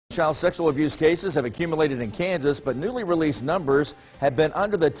Child sexual abuse cases have accumulated in Kansas, but newly released numbers have been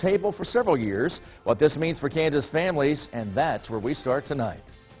under the table for several years. What this means for Kansas families, and that's where we start tonight.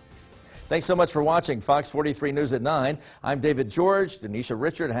 Thanks so much for watching Fox 43 News at 9. I'm David George. Denisha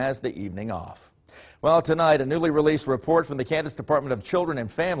Richard has the evening off. Well, tonight, a newly released report from the Kansas Department of Children and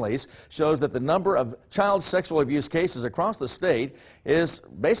Families shows that the number of child sexual abuse cases across the state is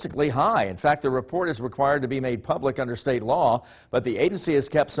basically high. In fact, the report is required to be made public under state law, but the agency has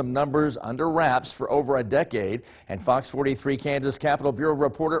kept some numbers under wraps for over a decade. And Fox 43 Kansas Capitol Bureau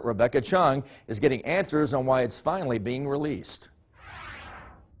reporter Rebecca Chung is getting answers on why it's finally being released.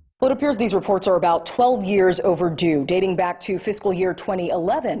 Well, it appears these reports are about 12 years overdue, dating back to fiscal year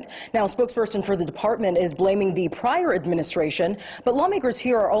 2011. Now, a spokesperson for the department is blaming the prior administration, but lawmakers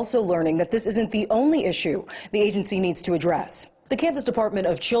here are also learning that this isn't the only issue the agency needs to address. The Kansas Department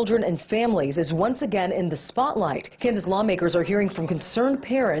of Children and Families is once again in the spotlight. Kansas lawmakers are hearing from concerned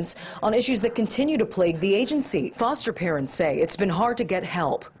parents on issues that continue to plague the agency. Foster parents say it's been hard to get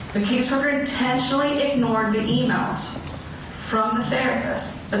help. The caseworker intentionally ignored the emails from the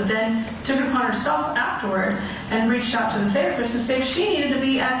therapist, but then took it upon herself afterwards and reached out to the therapist to say if she needed to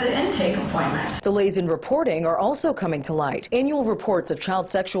be at the intake appointment. Delays in reporting are also coming to light. Annual reports of child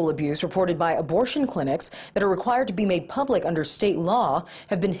sexual abuse reported by abortion clinics that are required to be made public under state law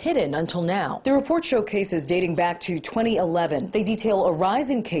have been hidden until now. The reports show cases dating back to 2011. They detail a rise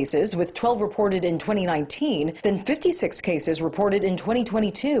in cases, with 12 reported in 2019, then 56 cases reported in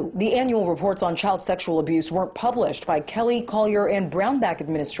 2022. The annual reports on child sexual abuse weren't published by Kelly, Collier, and Brownback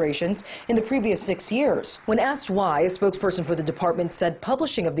administrations in the previous 6 years. When asked why, a spokesperson for the department said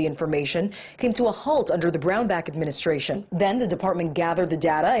publishing of the information came to a halt under the Brownback administration. Then the department gathered the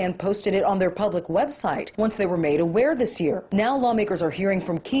data and posted it on their public website once they were made aware this year. Now lawmakers are hearing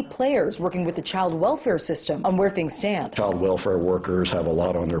from key players working with the child welfare system on where things stand. Child welfare workers have a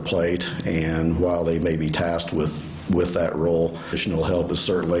lot on their plate, and while they may be tasked with that role, additional help is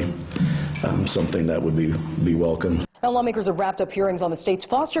certainly something that would be welcome. Now, lawmakers have wrapped up hearings on the state's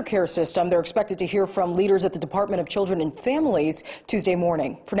foster care system. They're expected to hear from leaders at the Department of Children and Families Tuesday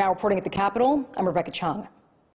morning. For now, reporting at the Capitol, I'm Rebecca Chung.